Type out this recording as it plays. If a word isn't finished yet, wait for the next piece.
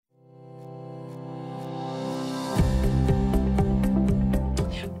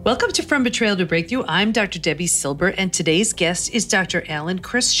Welcome to From Betrayal to Breakthrough. I'm Dr. Debbie Silber, and today's guest is Dr. Alan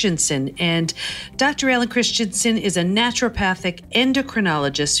Christianson. And Dr. Alan Christianson is a naturopathic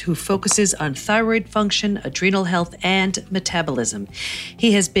endocrinologist who focuses on thyroid function, adrenal health, and metabolism.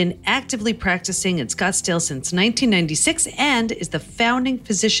 He has been actively practicing in Scottsdale since 1996 and is the founding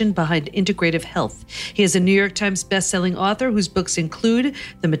physician behind Integrative Health. He is a New York Times bestselling author whose books include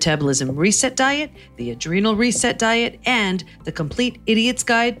The Metabolism Reset Diet, The Adrenal Reset Diet, and The Complete Idiot's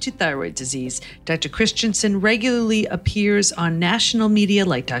Guide to Thyroid Disease. Dr. Christianson regularly appears on national media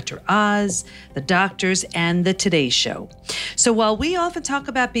like Dr. Oz, The Doctors, and The Today Show. So while we often talk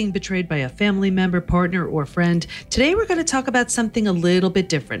about being betrayed by a family member, partner, or friend, today we're going to talk about something a little bit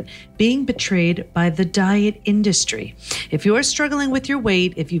different, being betrayed by the diet industry. If you're struggling with your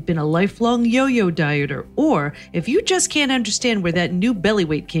weight, if you've been a lifelong yo-yo dieter, or if you just can't understand where that new belly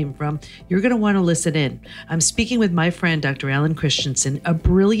weight came from, you're going to want to listen in. I'm speaking with my friend, Dr. Alan Christianson, a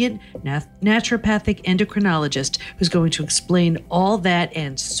brilliant naturopathic endocrinologist who's going to explain all that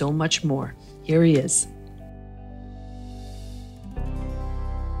and so much more. Here he is.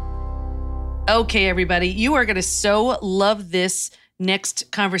 Okay, everybody, you are going to so love this next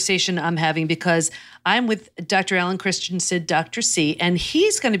conversation I'm having because I'm with Dr. Alan Christianson, Dr. C, and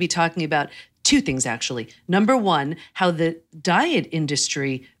he's going to be talking about two things, actually. Number one, how the diet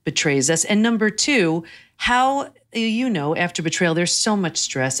industry betrays us. And number two, how, after betrayal, there's so much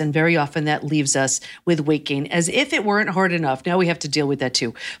stress. And very often that leaves us with weight gain as if it weren't hard enough. Now we have to deal with that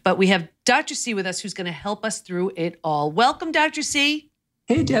too. But we have Dr. C with us who's going to help us through it all. Welcome, Dr. C.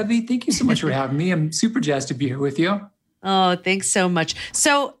 Hey, Debbie. Thank you so much for having me. I'm super jazzed to be here with you. Oh, thanks so much.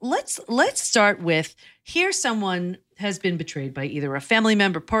 So let's start with, here someone has been betrayed by either a family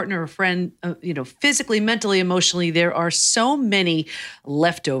member, partner, or friend, physically, mentally, emotionally. There are so many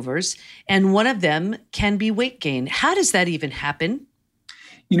leftovers, and one of them can be weight gain. How does that even happen?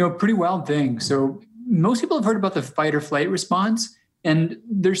 Pretty wild thing. So most people have heard about the fight or flight response, and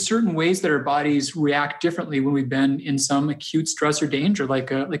there's certain ways that our bodies react differently when we've been in some acute stress or danger, like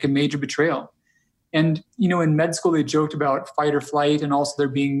a major betrayal. And, in med school, they joked about fight or flight and also there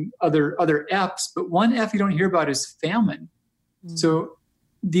being other Fs, but one F you don't hear about is famine. Mm. So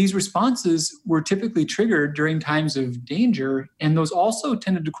these responses were typically triggered during times of danger, and those also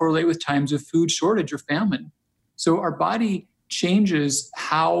tended to correlate with times of food shortage or famine. So our body changes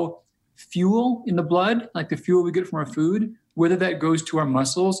how fuel in the blood, like the fuel we get from our food, whether that goes to our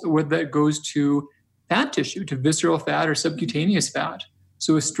muscles or whether that goes to fat tissue, to visceral fat or subcutaneous fat.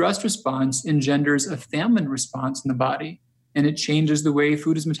 So a stress response engenders a famine response in the body, and it changes the way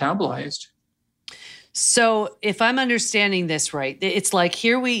food is metabolized. So if I'm understanding this right, it's like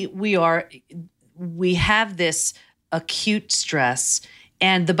here we have this acute stress,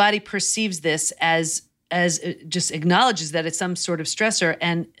 and the body perceives this as just acknowledges that it's some sort of stressor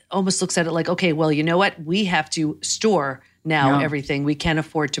and almost looks at it like, okay, well, you know what? We have to store now everything. We can't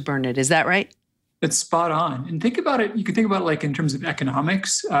afford to burn it. Is that right? That's spot on. And think about it, you can think about it like in terms of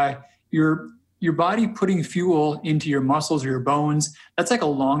economics. Your body putting fuel into your muscles or your bones, that's like a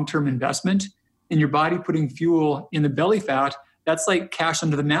long-term investment. And your body putting fuel in the belly fat, that's like cash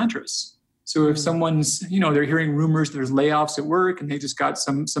under the mattress. So if someone's, they're hearing rumors there's layoffs at work and they just got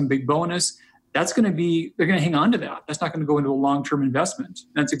some big bonus, they're going to hang on to that. That's not going to go into a long-term investment.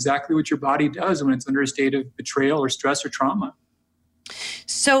 And that's exactly what your body does when it's under a state of betrayal or stress or trauma.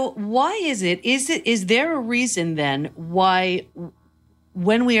 So why is there a reason then why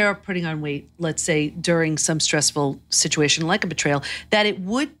when we are putting on weight, let's say during some stressful situation like a betrayal, that it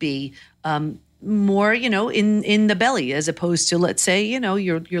would be more, in the belly as opposed to, let's say,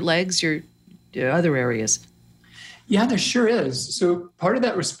 your legs, your other areas? Yeah, there sure is. So part of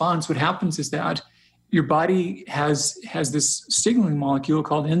that response, what happens is that your body has this signaling molecule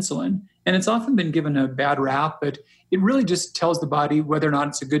called insulin, and it's often been given a bad rap, but it really just tells the body whether or not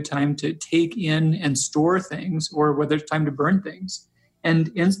it's a good time to take in and store things or whether it's time to burn things.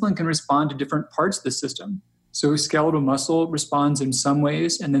 And insulin can respond to different parts of the system. So skeletal muscle responds in some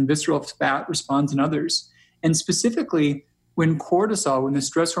ways, and then visceral fat responds in others. And specifically, when the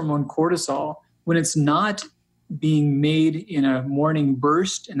stress hormone cortisol, when it's not being made in a morning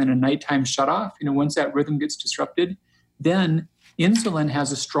burst and then a nighttime shutoff, once that rhythm gets disrupted, then insulin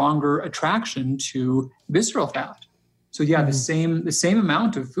has a stronger attraction to visceral fat. So the same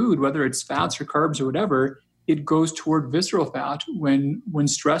amount of food, whether it's fats or carbs or whatever, it goes toward visceral fat when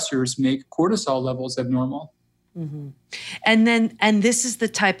stressors make cortisol levels abnormal. Mm-hmm. And this is the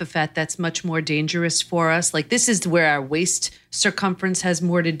type of fat that's much more dangerous for us. Like this is where our waist circumference has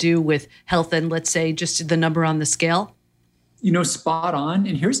more to do with health than, let's say, just the number on the scale. Spot on.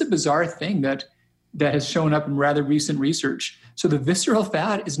 And here's a bizarre thing that that has shown up in rather recent research. So the visceral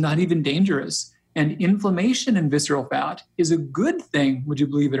fat is not even dangerous. And inflammation in visceral fat is a good thing, would you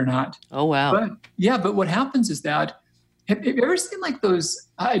believe it or not? Oh, wow. But what happens is that, have you ever seen like those,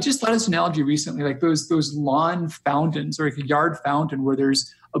 I just thought of this analogy recently, like those lawn fountains or like a yard fountain where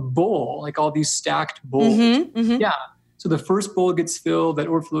there's a bowl, like all these stacked bowls. Yeah. So the first bowl gets filled, that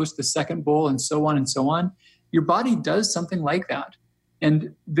overflows to the second bowl, and so on and so on. Your body does something like that.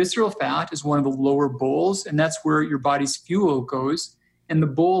 And visceral fat is one of the lower bowls, and that's where your body's fuel goes. And the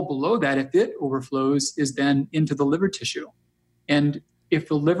bowl below that, if it overflows, is then into the liver tissue. And if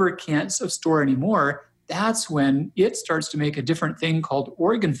the liver can't store anymore, that's when it starts to make a different thing called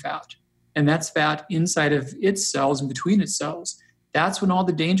organ fat. And that's fat inside of its cells and between its cells. That's when all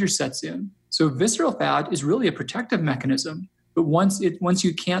the danger sets in. So visceral fat is really a protective mechanism. But once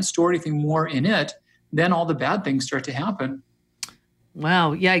you can't store anything more in it, then all the bad things start to happen.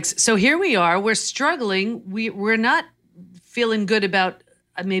 Wow. Yikes. So here we are. We're struggling. We're not feeling good about,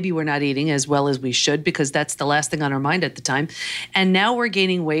 maybe we're not eating as well as we should because that's the last thing on our mind at the time. And now we're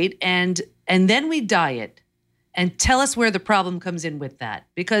gaining weight and then we diet. And tell us where the problem comes in with that.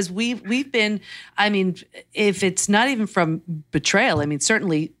 Because we've been, I mean, if it's not even from betrayal, I mean,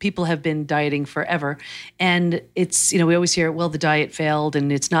 certainly people have been dieting forever. And it's, we always hear, well, the diet failed and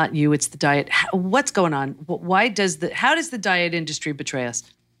it's not you, it's the diet. What's going on? How does the diet industry betray us?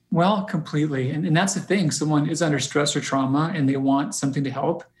 Well, completely. And that's the thing. Someone is under stress or trauma and they want something to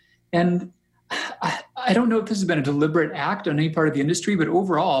help. And I don't know if this has been a deliberate act on any part of the industry, but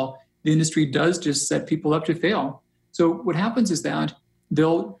overall, the industry does just set people up to fail. So what happens is that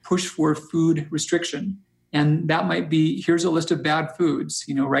they'll push for food restriction. And that might be, here's a list of bad foods.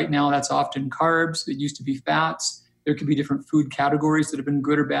 Right now that's often carbs. It used to be fats. There could be different food categories that have been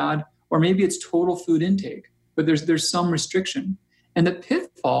good or bad. Or maybe it's total food intake. But there's some restriction. And the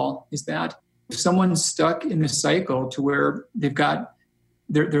pitfall is that if someone's stuck in this cycle to where they've got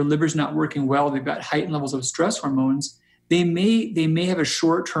their liver's not working well, they've got heightened levels of stress hormones, they may have a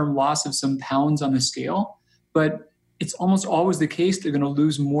short-term loss of some pounds on the scale, but it's almost always the case they're going to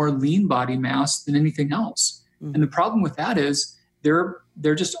lose more lean body mass than anything else. Mm-hmm. And the problem with that is they're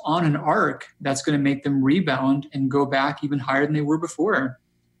just on an arc that's going to make them rebound and go back even higher than they were before.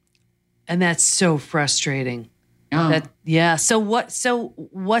 And that's so frustrating. Yeah. So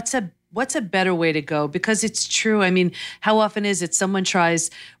what's a better way to go? Because it's true. I mean, how often is it someone tries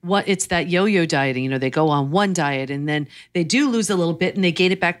it's that yo-yo dieting, they go on one diet and then they do lose a little bit and they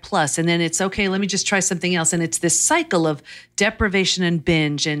gain it back plus, and then it's okay, let me just try something else. And it's this cycle of deprivation and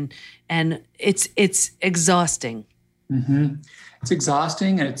binge and it's exhausting. Mm-hmm. It's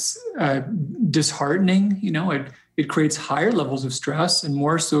exhausting and it's disheartening. It creates higher levels of stress and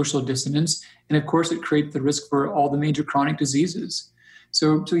more social dissonance. And of course, it creates the risk for all the major chronic diseases.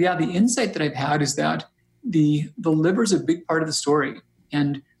 So yeah, the insight that I've had is that the liver is a big part of the story.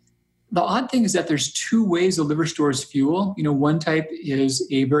 And the odd thing is that there's two ways the liver stores fuel. One type is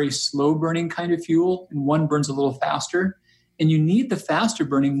a very slow burning kind of fuel, and one burns a little faster. And you need the faster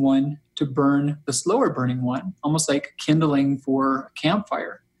burning one to burn the slower burning one, almost like kindling for a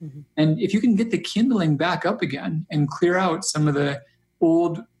campfire. Mm-hmm. And if you can get the kindling back up again and clear out some of the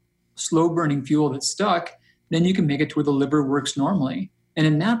old slow burning fuel that's stuck, then you can make it to where the liver works normally. And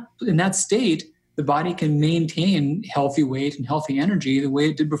in that state, the body can maintain healthy weight and healthy energy the way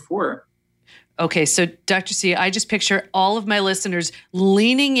it did before. Okay, so Dr. C, I just picture all of my listeners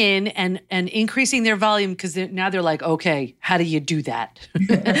leaning in and increasing their volume because now they're like, okay, how do you do that?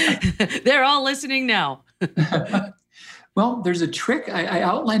 They're all listening now. Well, there's a trick. I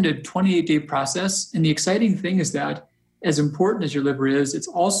outlined a 28-day process. And the exciting thing is that as important as your liver is, it's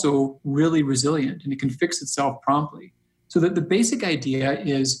also really resilient and it can fix itself promptly. So that the basic idea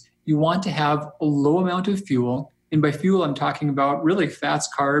is you want to have a low amount of fuel. And by fuel, I'm talking about really fats,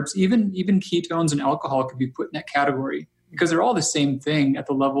 carbs, even ketones and alcohol could be put in that category because they're all the same thing at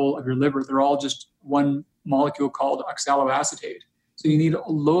the level of your liver. They're all just one molecule called oxaloacetate. So you need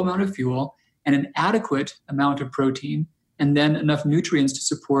a low amount of fuel and an adequate amount of protein and then enough nutrients to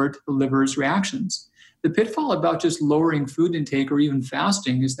support the liver's reactions. The pitfall about just lowering food intake or even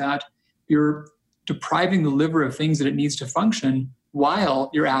fasting is that you're depriving the liver of things that it needs to function while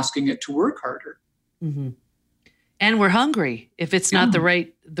you're asking it to work harder. Mm-hmm. And we're hungry if it's not the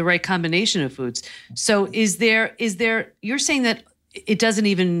right combination of foods. So is there, you're saying that it doesn't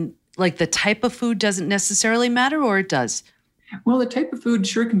even, like the type of food doesn't necessarily matter, or it does? Well, the type of food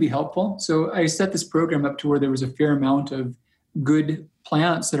sure can be helpful. So I set this program up to where there was a fair amount of good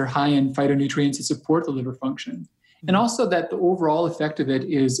plants that are high in phytonutrients that support the liver function. Mm-hmm. And also that the overall effect of it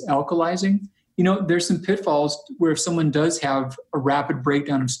is alkalizing. There's some pitfalls where if someone does have a rapid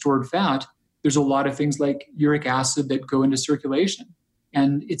breakdown of stored fat, there's a lot of things like uric acid that go into circulation.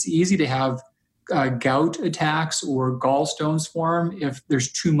 And it's easy to have gout attacks or gallstones form if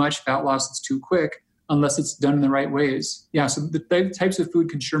there's too much fat loss that's too quick, unless it's done in the right ways. Yeah, so the types of food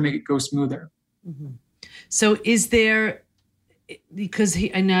can sure make it go smoother. Mm-hmm. So is there, because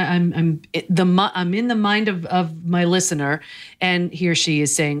I'm in the mind of my listener, and he or she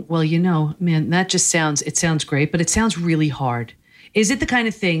is saying, well, man, that just sounds great, but it sounds really hard. Is it the kind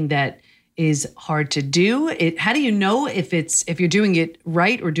of thing that is hard to do? How do you know if you're doing it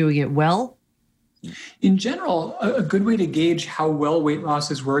right or doing it well? In general, a good way to gauge how well weight loss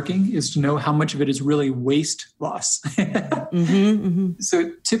is working is to know how much of it is really waste loss. Mm-hmm, mm-hmm.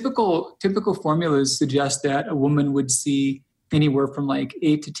 So typical formulas suggest that a woman would see anywhere from like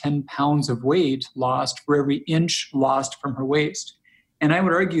 8 to 10 pounds of weight lost for every inch lost from her waist. And I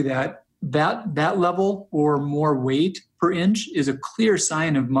would argue that level or more weight per inch is a clear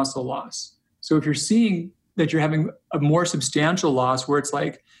sign of muscle loss. So if you're seeing that you're having a more substantial loss where it's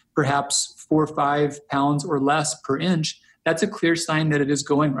like perhaps 4 or 5 pounds or less per inch, that's a clear sign that it is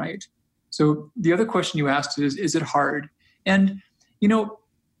going right. So the other question you asked is it hard? And,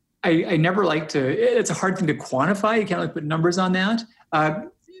 I never like to, it's a hard thing to quantify. You can't really put numbers on that.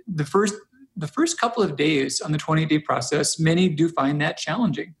 The first couple of days on the 28-day process, many do find that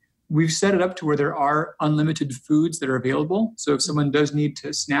challenging. We've set it up to where there are unlimited foods that are available. So if someone does need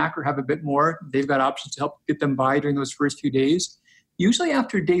to snack or have a bit more, they've got options to help get them by during those first few days. Usually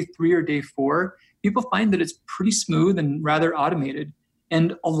after day 3 or day 4, people find that it's pretty smooth and rather automated.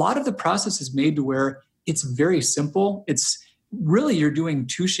 And a lot of the process is made to where it's very simple. It's really, you're doing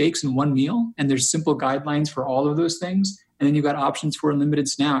 2 shakes in 1 meal, and there's simple guidelines for all of those things. And then you've got options for unlimited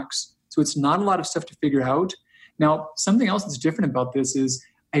snacks. So it's not a lot of stuff to figure out. Now, something else that's different about this is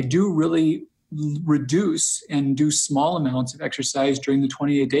I do really reduce and do small amounts of exercise during the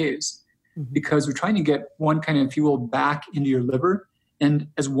 28 days because we're trying to get one kind of fuel back into your liver. And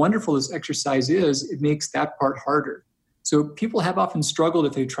as wonderful as exercise is, it makes that part harder. So people have often struggled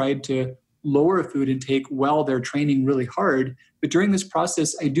if they tried to lower food intake while they're training really hard. But during this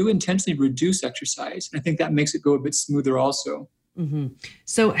process, I do intentionally reduce exercise. And I think that makes it go a bit smoother also. Mm-hmm.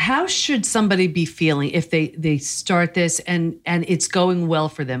 So how should somebody be feeling if they start this and it's going well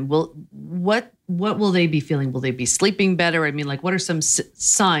for them? What will they be feeling? Will they be sleeping better? I mean, like, what are some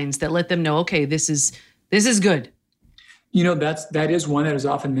signs that let them know, okay, this is good? That is one that is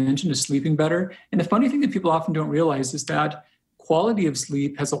often mentioned, is sleeping better. And the funny thing that people often don't realize is that quality of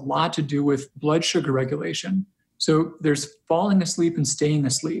sleep has a lot to do with blood sugar regulation. So there's falling asleep and staying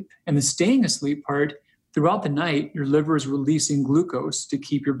asleep. And the staying asleep part, throughout the night, your liver is releasing glucose to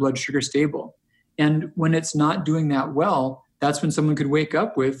keep your blood sugar stable. And when it's not doing that well, that's when someone could wake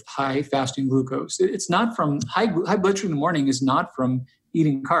up with high fasting glucose. It's not from high blood sugar in the morning is not from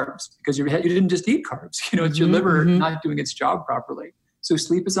eating carbs, because you didn't just eat carbs. It's your liver not doing its job properly. So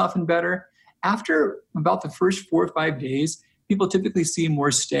sleep is often better. After about the first 4 or 5 days, people typically see more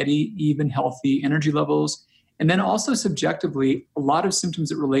steady, even, healthy energy levels. And then also subjectively, a lot of symptoms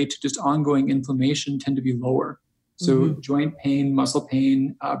that relate to just ongoing inflammation tend to be lower. So joint pain, muscle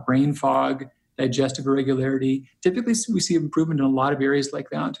pain, brain fog, digestive irregularity. Typically, we see improvement in a lot of areas like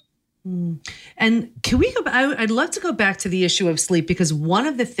that. And can we go? I'd love to go back to the issue of sleep, because one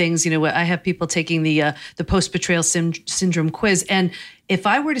of the things, I have people taking the post-betrayal syndrome quiz, and if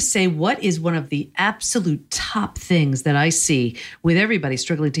I were to say what is one of the absolute top things that I see with everybody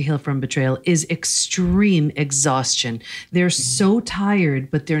struggling to heal from betrayal is extreme exhaustion. They're so tired,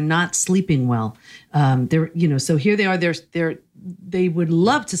 but they're not sleeping well. So here they are. They would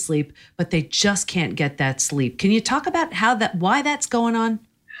love to sleep, but they just can't get that sleep. Can you talk about why that's going on?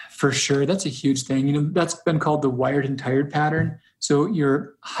 For sure. That's a huge thing. That's been called the wired and tired pattern. So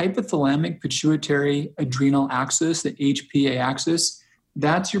your hypothalamic pituitary adrenal axis, the HPA axis,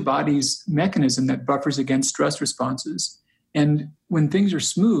 that's your body's mechanism that buffers against stress responses. And when things are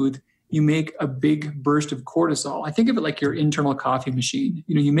smooth, you make a big burst of cortisol. I think of it like your internal coffee machine.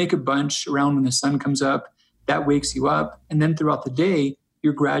 You make a bunch around when the sun comes up, that wakes you up. And then throughout the day,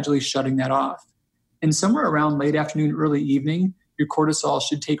 you're gradually shutting that off. And somewhere around late afternoon, early evening, your cortisol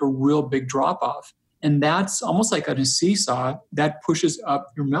should take a real big drop off. And that's almost like on a seesaw that pushes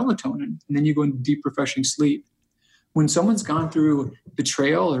up your melatonin. And then you go into deep, refreshing sleep. When someone's gone through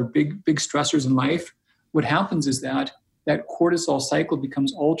betrayal or big stressors in life, what happens is that cortisol cycle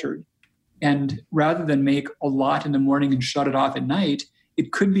becomes altered. And rather than make a lot in the morning and shut it off at night,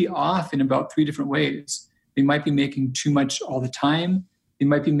 it could be off in about 3 different ways. They might be making too much all the time. They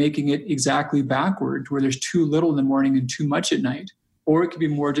might be making it exactly backward, where there's too little in the morning and too much at night. Or it could be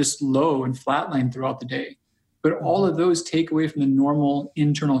more just low and flatline throughout the day. But all of those take away from the normal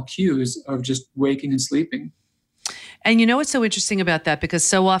internal cues of just waking and sleeping. And you know what's so interesting about that? Because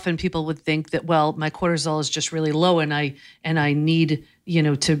so often people would think that, well, my cortisol is just really low and I need,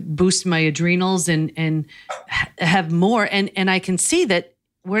 to boost my adrenals and have more. And I can see that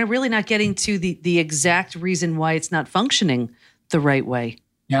we're really not getting to the exact reason why it's not functioning the right way.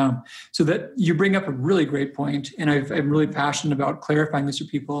 Yeah. So that you bring up a really great point, and I'm really passionate about clarifying this for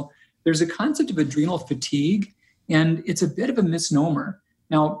people. There's a concept of adrenal fatigue, and it's a bit of a misnomer.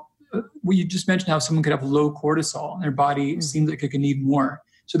 Now, you just mentioned how someone could have low cortisol and their body seems like it can need more.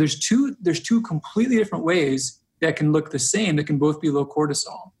 So there's two completely different ways that can look the same, that can both be low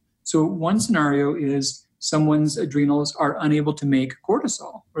cortisol. So one scenario is someone's adrenals are unable to make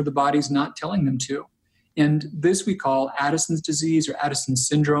cortisol, or the body's not telling them to. And this we call Addison's disease or Addison's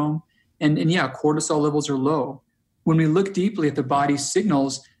syndrome. And yeah, cortisol levels are low. When we look deeply at the body's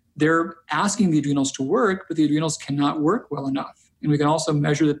signals, they're asking the adrenals to work, but the adrenals cannot work well enough. And we can also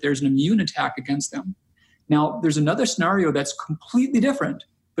measure that there's an immune attack against them. Now, there's another scenario that's completely different,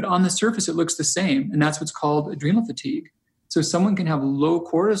 but on the surface, it looks the same. And that's what's called adrenal fatigue. So someone can have low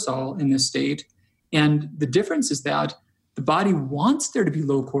cortisol in this state. And the difference is that the body wants there to be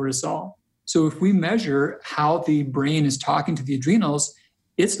low cortisol. So if we measure how the brain is talking to the adrenals,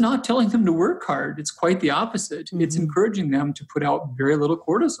 it's not telling them to work hard. It's quite the opposite. Mm-hmm. It's encouraging them to put out very little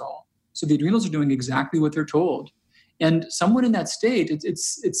cortisol. So the adrenals are doing exactly what they're told. And someone in that state,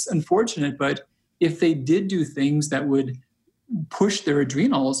 it's unfortunate, but if they did do things that would push their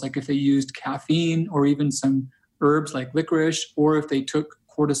adrenals, like if they used caffeine or even some herbs like licorice, or if they took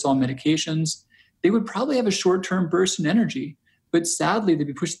cortisol medications, they would probably have a short-term burst in energy. But sadly, they'd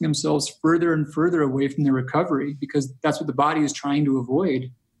be pushing themselves further and further away from their recovery because that's what the body is trying to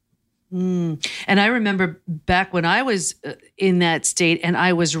avoid. And I remember back when I was in that state and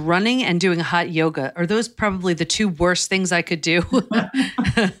I was running and doing hot yoga. Are those probably the two worst things I could do?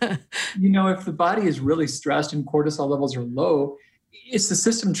 If the body is really stressed and cortisol levels are low, it's the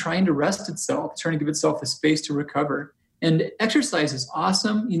system trying to rest itself, trying to give itself the space to recover. And exercise is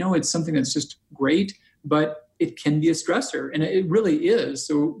awesome. It's something that's just great, but it can be a stressor, and it really is.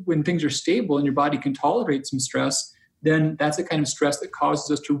 So when things are stable and your body can tolerate some stress, then that's the kind of stress that causes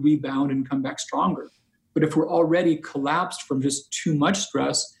us to rebound and come back stronger. But if we're already collapsed from just too much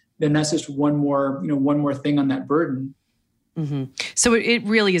stress, then that's just one more thing on that burden. Mm-hmm. So it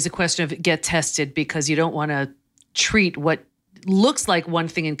really is a question of get tested, because you don't want to treat what looks like one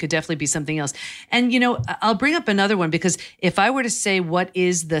thing and could definitely be something else. And, I'll bring up another one, because if I were to say what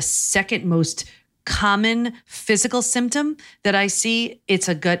is the second most common physical symptom that I see, it's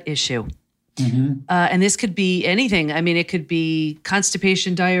a gut issue. Mm-hmm. And this could be anything. I mean, it could be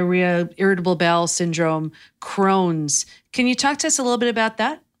constipation, diarrhea, irritable bowel syndrome, Crohn's. Can you talk to us a little bit about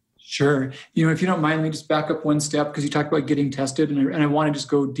that? Sure. If you don't mind, let me just back up one step, because you talked about getting tested, and I want to just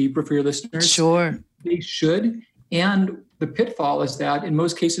go deeper for your listeners. Sure. They should. And the pitfall is that in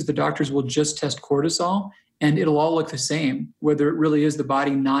most cases, the doctors will just test cortisol, and it'll all look the same, whether it really is the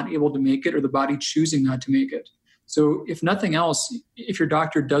body not able to make it or the body choosing not to make it. So if nothing else, if your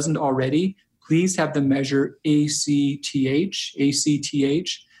doctor doesn't already, please have them measure ACTH. ACTH,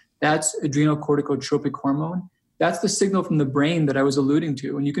 that's adrenocorticotropic hormone. That's the signal from the brain that I was alluding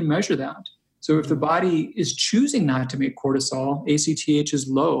to, and you can measure that. So if the body is choosing not to make cortisol, ACTH is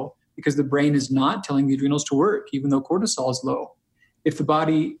low because the brain is not telling the adrenals to work, even though cortisol is low. If the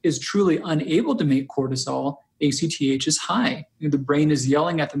body is truly unable to make cortisol, ACTH is high. The brain is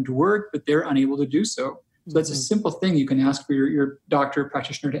yelling at them to work, but they're unable to do so. So that's a simple thing you can ask for your doctor or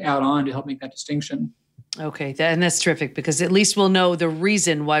practitioner to add on to help make that distinction. Okay, and that's terrific, because at least we'll know the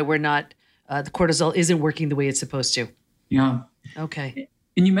reason why we're not, the cortisol isn't working the way it's supposed to. Yeah. Okay.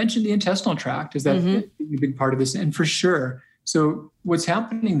 And you mentioned the intestinal tract. Is that a big part of this? And for sure. So what's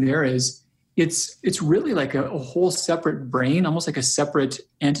happening there is it's really like a whole separate brain, almost like a separate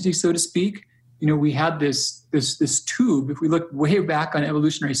entity, so to speak. We had this tube. If we look way back on an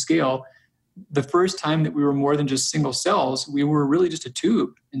evolutionary scale, the first time that we were more than just single cells, we were really just a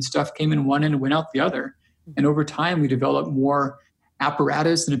tube, and stuff came in one end and went out the other. And over time, we developed more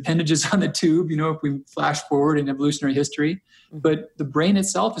apparatus and appendages on the tube, if we flash forward in evolutionary history. But the brain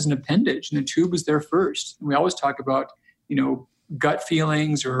itself is an appendage, and the tube was there first. And we always talk about, gut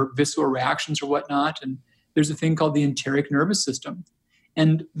feelings or visceral reactions or whatnot. And there's a thing called the enteric nervous system.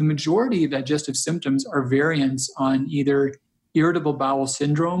 And the majority of digestive symptoms are variants on either irritable bowel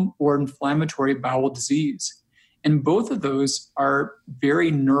syndrome or inflammatory bowel disease. And both of those are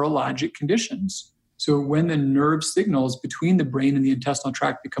very neurologic conditions. So when the nerve signals between the brain and the intestinal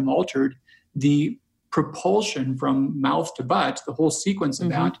tract become altered, the propulsion from mouth to butt, the whole sequence of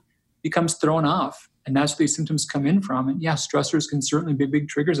that, becomes thrown off. And that's where these symptoms come in from. And yeah, stressors can certainly be big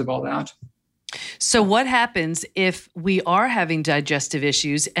triggers of all that. So what happens if we are having digestive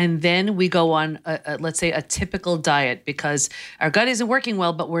issues and then we go on, let's say, a typical diet because our gut isn't working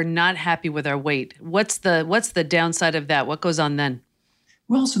well, but we're not happy with our weight? What's the downside of that? What goes on then?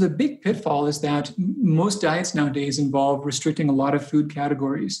 Well, so the big pitfall is that most diets nowadays involve restricting a lot of food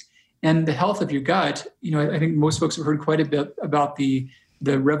categories. And the health of your gut, I think most folks have heard quite a bit about the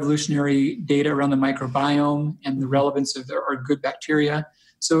revolutionary data around the microbiome and the relevance of our good bacteria.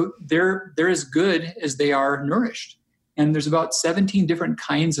 So they're as good as they are nourished. And there's about 17 different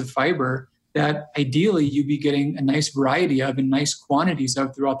kinds of fiber that ideally you'd be getting a nice variety of and nice quantities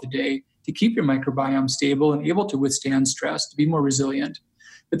of throughout the day to keep your microbiome stable and able to withstand stress, to be more resilient.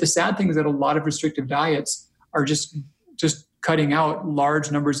 But the sad thing is that a lot of restrictive diets are just cutting out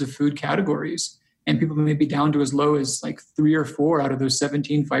large numbers of food categories. And people may be down to as low as like 3 or 4 out of those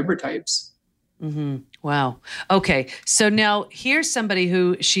 17 fiber types. Mm-hmm. Wow. Okay. So now here's somebody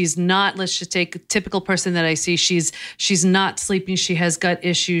who she's not, let's just take a typical person that I see. She's not sleeping. She has gut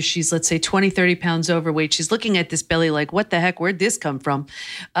issues. She's, let's say 20, 30 pounds overweight. She's looking at this belly like, what the heck, where'd this come from?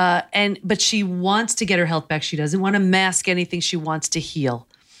 But she wants to get her health back. She doesn't want to mask anything. She wants to heal.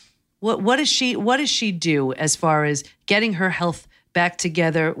 What does she do as far as getting her health back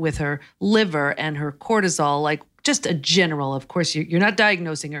together with her liver and her cortisol? Like just a general, of course, you're not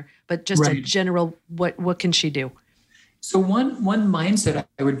diagnosing her, but just right. A general, what can she do? So one mindset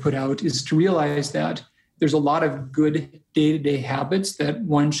I would put out is to realize that there's a lot of good day-to-day habits that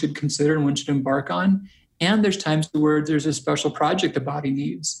one should consider and one should embark on. And there's times where there's a special project the body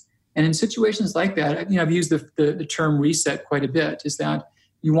needs. And in situations like that, I've used the term reset quite a bit, is that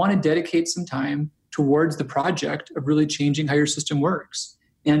you want to dedicate some time towards the project of really changing how your system works.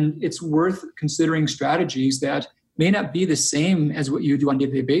 And it's worth considering strategies that may not be the same as what you do on a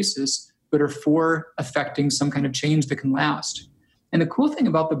day-to-day basis, but are for affecting some kind of change that can last. And the cool thing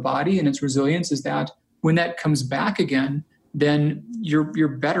about the body and its resilience is that when that comes back again, then you're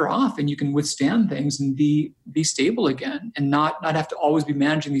better off and you can withstand things and be stable again and not have to always be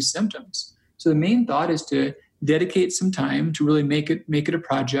managing these symptoms. So the main thought is to dedicate some time to really make it a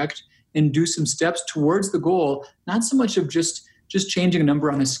project and do some steps towards the goal, not so much of just changing a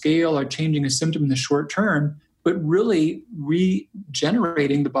number on a scale or changing a symptom in the short term, but really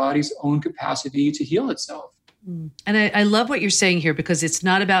regenerating the body's own capacity to heal itself. And I love what you're saying here because it's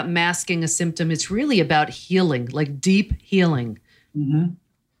not about masking a symptom. It's really about healing, like deep healing.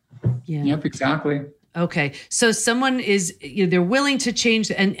 Mm-hmm. Yeah. Yep, exactly. Okay. So someone is, they're willing to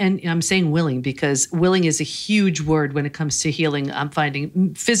change, and I'm saying willing because willing is a huge word when it comes to healing. I'm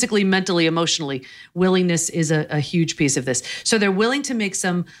finding physically, mentally, emotionally, willingness is a huge piece of this. So they're willing to make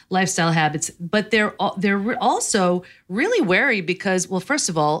some lifestyle habits, but they're also really wary because, well, first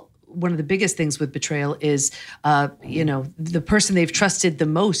of all, one of the biggest things with betrayal is, the person they've trusted the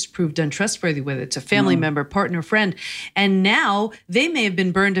most proved untrustworthy, whether it's a family member, partner, friend. And now they may have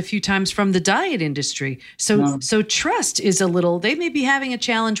been burned a few times from the diet industry. So trust is they may be having a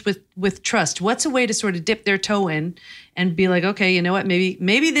challenge with trust. What's a way to sort of dip their toe in and be like, okay, you know what,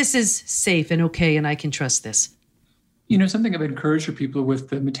 maybe this is safe and okay, and I can trust this. Something I've encouraged for people with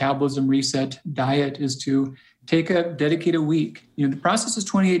the metabolism reset diet is to dedicate a week. The process is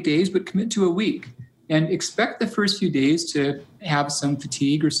 28 days, but commit to a week and expect the first few days to have some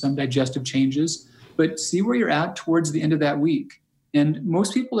fatigue or some digestive changes, but see where you're at towards the end of that week. And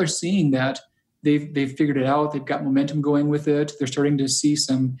most people are seeing that they've figured it out. They've got momentum going with it. They're starting to see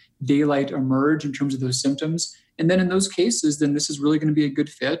some daylight emerge in terms of those symptoms. And then in those cases, then this is really going to be a good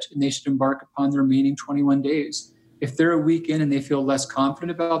fit and they should embark upon the remaining 21 days. If they're a week in and they feel less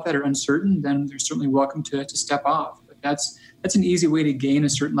confident about that or uncertain, then they're certainly welcome to step off. But that's an easy way to gain a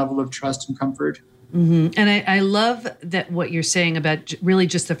certain level of trust and comfort. Mm-hmm. And I love that what you're saying about really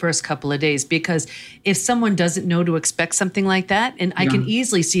just the first couple of days, because if someone doesn't know to expect something like that, and I can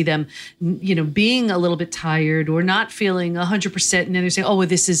easily see them, being a little bit tired or not feeling 100%, and then they're saying, oh, well,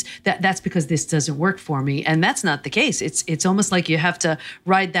 that's because this doesn't work for me. And that's not the case. It's almost like you have to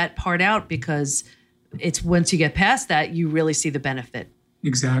ride that part out because it's once you get past that, you really see the benefit.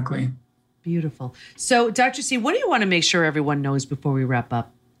 Exactly. Beautiful. So, Dr. C, what do you want to make sure everyone knows before we wrap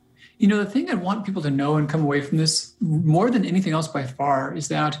up? The thing I want people to know and come away from this more than anything else by far is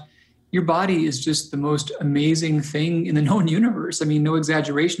that your body is just the most amazing thing in the known universe. I mean, no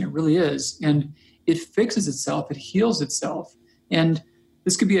exaggeration, it really is. And it fixes itself, it heals itself. And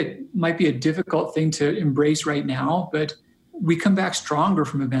this might be a difficult thing to embrace right now, but we come back stronger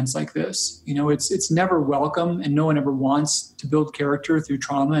from events like this. It's never welcome and no one ever wants to build character through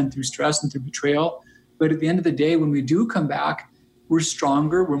trauma and through stress and through betrayal. But at the end of the day, when we do come back, we're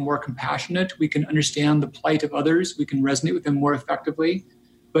stronger, we're more compassionate, we can understand the plight of others, we can resonate with them more effectively.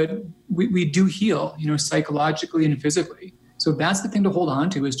 But we do heal, psychologically and physically. So that's the thing to hold on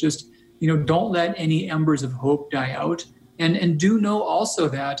to, is just, don't let any embers of hope die out. And do know also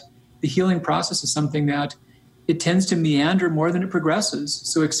that the healing process is something that it tends to meander more than it progresses.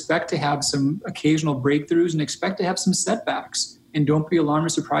 So expect to have some occasional breakthroughs and expect to have some setbacks. And don't be alarmed or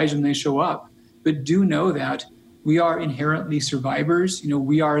surprised when they show up. But do know that we are inherently survivors.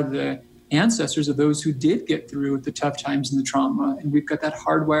 We are the ancestors of those who did get through the tough times and the trauma. And we've got that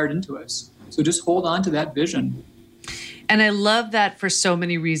hardwired into us. So just hold on to that vision. And I love that for so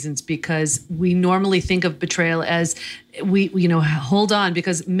many reasons, because we normally think of betrayal as we hold on,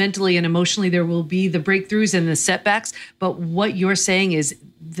 because mentally and emotionally there will be the breakthroughs and the setbacks. But what you're saying is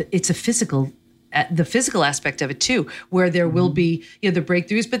it's the physical aspect of it too, where there will be the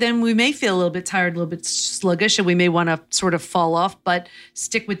breakthroughs, but then we may feel a little bit tired, a little bit sluggish, and we may want to sort of fall off, but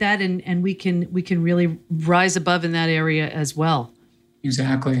stick with that, and we can really rise above in that area as well.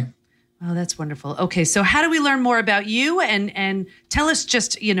 Exactly. Oh, that's wonderful. Okay, so how do we learn more about you, and tell us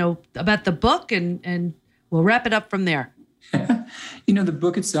just about the book, and we'll wrap it up from there. The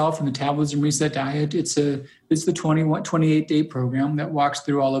book itself, and the Metabolism Reset Diet, it's the 28-day program that walks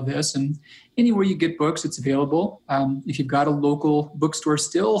through all of this. And anywhere you get books, it's available. If you've got a local bookstore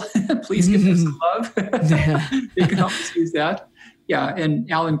still, please give them some love. They can always use that. Yeah, and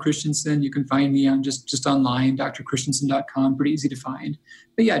Alan Christensen, you can find me on just online, drchristensen.com, pretty easy to find.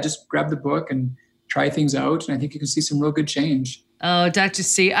 But yeah, just grab the book and try things out, and I think you can see some real good change. Oh, Dr.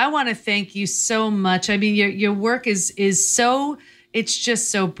 C, I want to thank you so much. I mean, your work is so, it's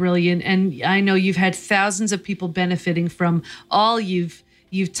just so brilliant. And I know you've had thousands of people benefiting from all you've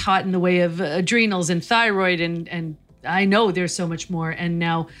taught in the way of adrenals and thyroid, and I know there's so much more. And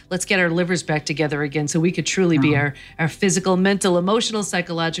now let's get our livers back together again so we could truly be our physical, mental, emotional,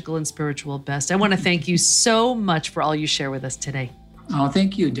 psychological, and spiritual best. I want to thank you so much for all you share with us today. Oh,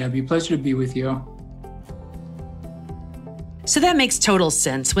 thank you, Debbie. Pleasure to be with you. So that makes total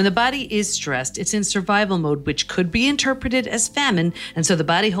sense. When the body is stressed, it's in survival mode, which could be interpreted as famine, and so the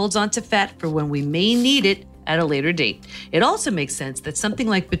body holds on to fat for when we may need it at a later date. It also makes sense that something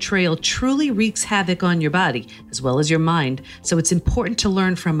like betrayal truly wreaks havoc on your body as well as your mind, so it's important to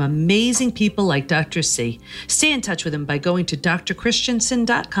learn from amazing people like Dr. C. Stay in touch with him by going to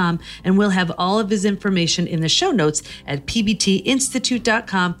drchristensen.com, and we'll have all of his information in the show notes at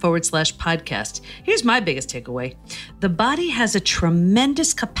pbtinstitute.com/podcast. Here's my biggest takeaway. The body has a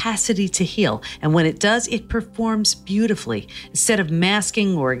tremendous capacity to heal, and when it does, it performs beautifully. Instead of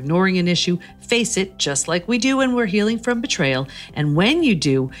masking or ignoring an issue, face it just like we do when we're healing from betrayal. And when you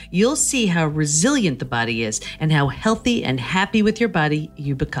do, you'll see how resilient the body is and how healthy and happy with your body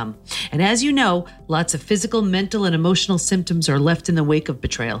you become. And as you know, lots of physical, mental, and emotional symptoms are left in the wake of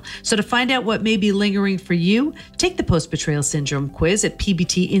betrayal. So to find out what may be lingering for you, take the post-betrayal syndrome quiz at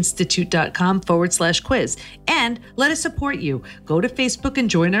pbtinstitute.com/quiz. And let us support you. Go to Facebook and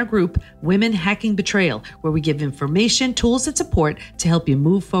join our group, Women Hacking Betrayal, where we give information, tools, and support to help you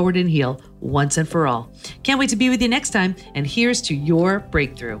move forward and heal once and for all. Can't wait to be with you next time, and here's to your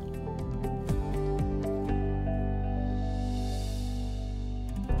breakthrough.